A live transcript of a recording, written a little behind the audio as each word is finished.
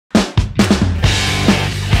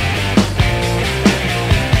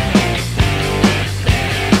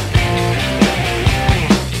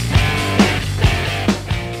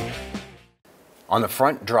On the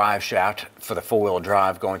front drive shaft for the four-wheel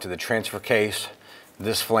drive going to the transfer case,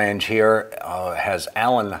 this flange here has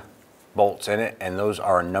Allen bolts in it, and those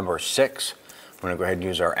are number 6. We're going to go ahead and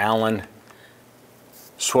use our Allen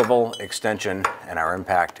swivel extension and our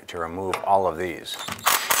impact to remove all of these.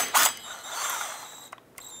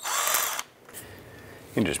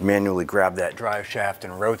 You can just manually grab that drive shaft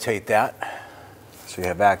and rotate that so you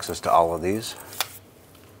have access to all of these.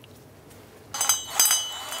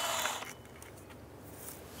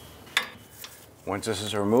 Once this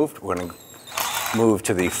is removed, we're going to move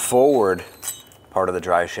to the forward part of the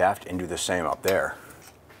drive shaft and do the same up there.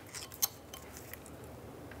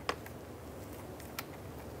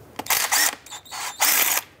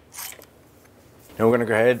 Now we're going to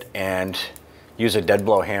go ahead and use a dead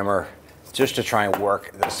blow hammer just to try and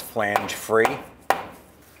work this flange free.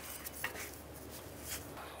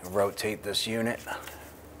 Rotate this unit.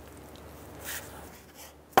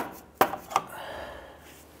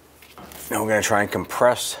 Now we're going to try and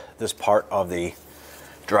compress this part of the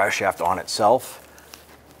drive shaft on itself.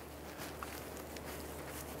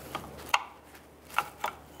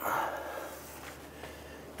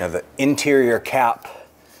 Now the interior cap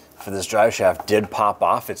for this drive shaft did pop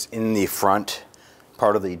off. It's in the front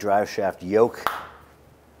part of the drive shaft yoke.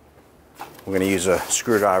 We're going to use a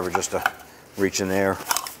screwdriver just to reach in there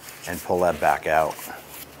and pull that back out.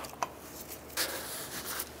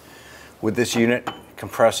 With this unit,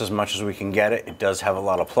 compress as much as we can get it. It does have a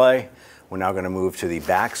lot of play. We're now going to move to the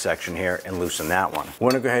back section here and loosen that one. We're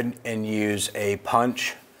going to go ahead and use a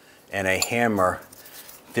punch and a hammer.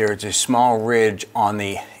 There's a small ridge on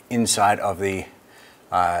the inside of the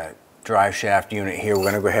drive shaft unit here. We're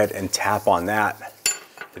going to go ahead and tap on that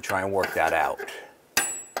to try and work that out.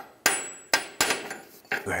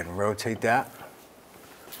 Go ahead and rotate that.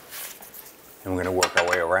 And we're going to work our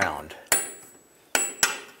way around.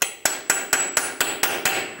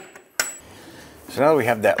 So now that we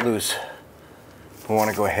have that loose, we want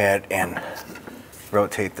to go ahead and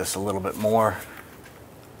rotate this a little bit more.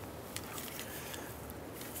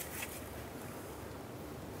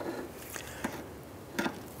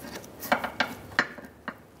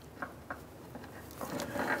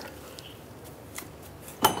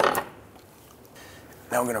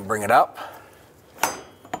 Now we're going to bring it up.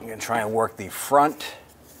 I'm going to try and work the front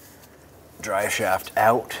drive shaft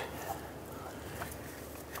out.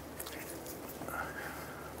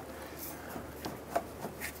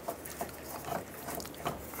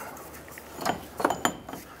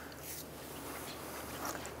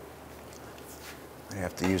 We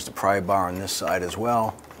have to use the pry bar on this side as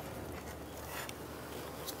well.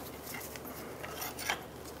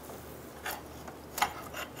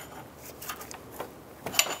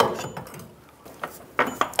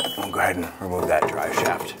 We'll go ahead and remove that drive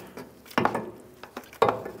shaft.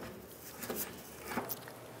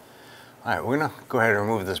 All right, we're gonna go ahead and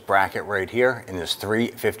remove this bracket right here, and there's 3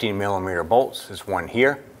 15mm bolts. There's one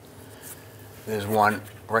here. There's one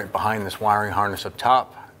right behind this wiring harness up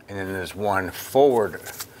top, and then there's one forward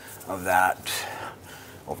of that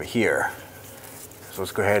over here. So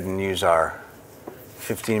let's go ahead and use our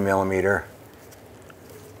 15mm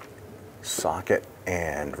socket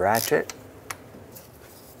and ratchet.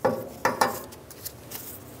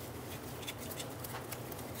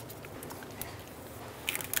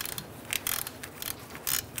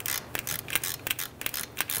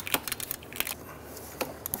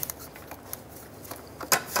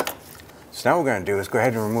 So now what we're going to do is go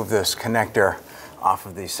ahead and remove this connector off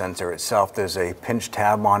of the sensor itself. There's a pinch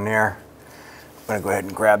tab on there. I'm going to go ahead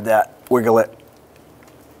and grab that, wiggle it,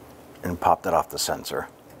 and pop that off the sensor.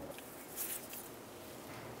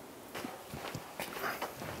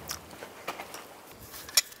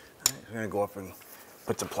 I'm going to go up and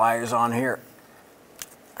put the pliers on here.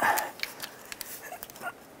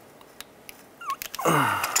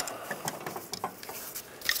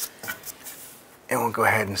 And we'll go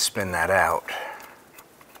ahead and spin that out.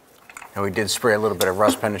 And we did spray a little bit of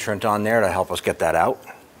rust penetrant on there to help us get that out.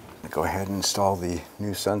 Go ahead and install the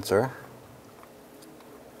new sensor.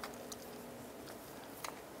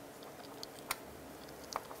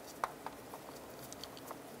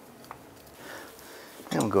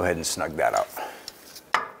 And we'll go ahead and snug that up.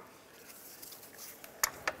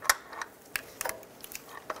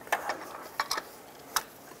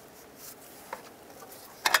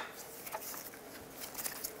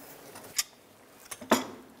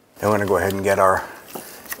 Then we're going to go ahead and get our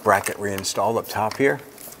bracket reinstalled up top here.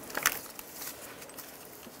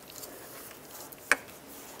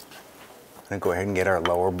 Then go ahead and get our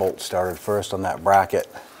lower bolt started first on that bracket.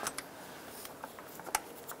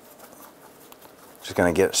 Just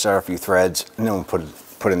going to start a few threads, and then we'll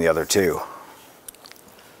put in the other two.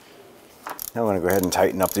 Now I'm going to go ahead and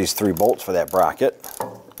tighten up these 3 bolts for that bracket.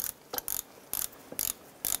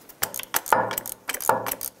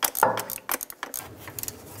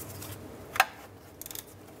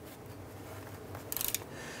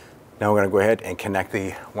 Now we're going to go ahead and connect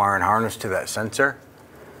the wire and harness to that sensor.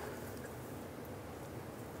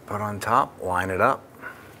 Put on top, line it up.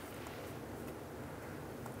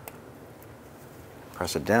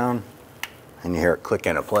 Press it down, and you hear it click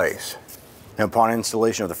into place. Now upon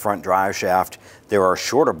installation of the front drive shaft, there are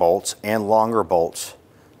shorter bolts and longer bolts.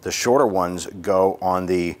 The shorter ones go on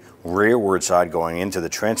the rearward side going into the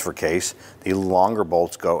transfer case. The longer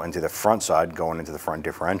bolts go into the front side going into the front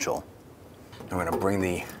differential. I'm going to bring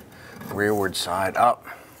the rearward side up.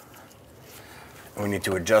 We need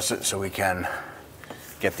to adjust it so we can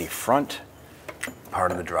get the front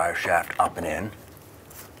part of the drive shaft up and in.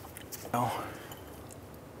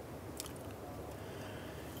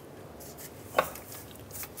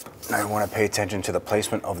 Now you want to pay attention to the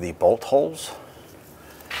placement of the bolt holes.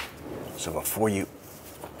 So before you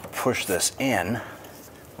push this in, I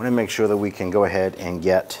want to make sure that we can go ahead and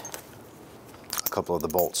get a couple of the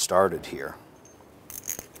bolts started here.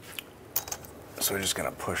 So we're just going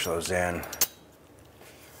to push those in.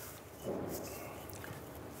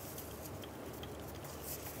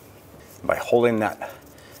 By holding that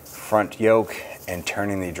front yoke and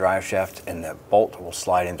turning the drive shaft, and the bolt will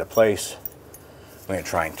slide into place. I'm going to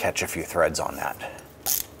try and catch a few threads on that.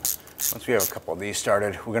 Once we have a couple of these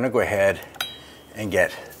started, we're going to go ahead and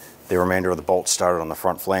get the remainder of the bolts started on the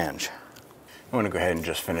front flange. I'm going to go ahead and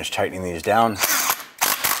just finish tightening these down.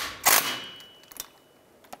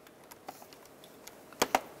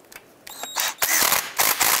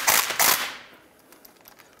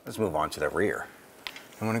 Let's move on to the rear.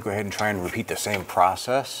 I'm going to go ahead and try and repeat the same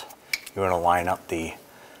process. You're going to line up the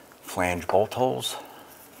flange bolt holes.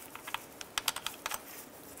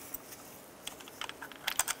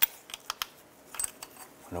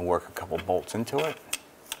 I'm going to work a couple bolts into it.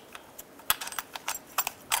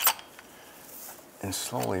 And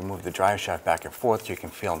slowly move the drive shaft back and forth so you can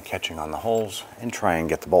feel them catching on the holes, and try and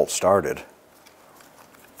get the bolt started.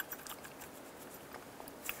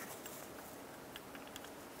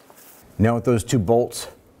 Now with those 2 bolts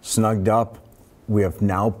snugged up, we have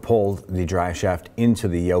now pulled the drive shaft into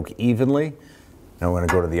the yoke evenly. Now we're going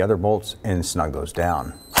to go to the other bolts and snug those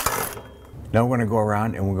down. Now we're going to go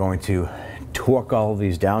around and we're going to torque all of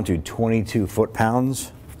these down to 22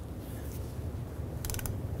 foot-pounds.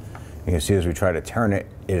 You can see as we try to turn it,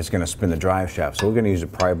 it is going to spin the drive shaft. So we're going to use a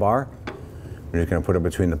pry bar. We're just going to put it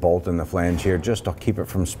between the bolt and the flange here just to keep it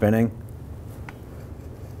from spinning.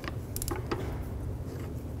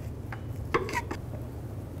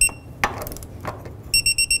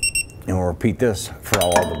 And we'll repeat this for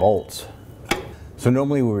all of the bolts. So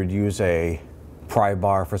normally we would use a pry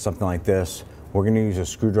bar for something like this. We're going to use a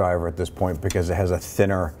screwdriver at this point because it has a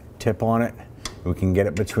thinner tip on it. We can get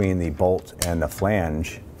it between the bolt and the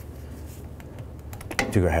flange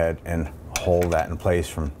to go ahead and hold that in place,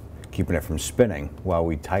 from keeping it from spinning while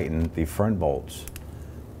we tighten the front bolts.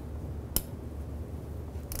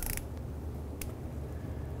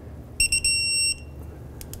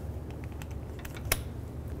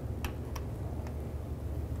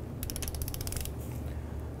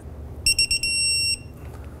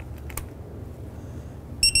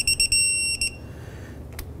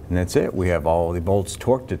 And that's it. We have all the bolts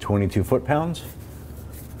torqued to 22 foot-pounds.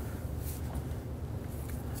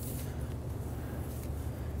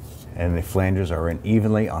 And the flanges are in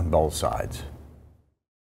evenly on both sides.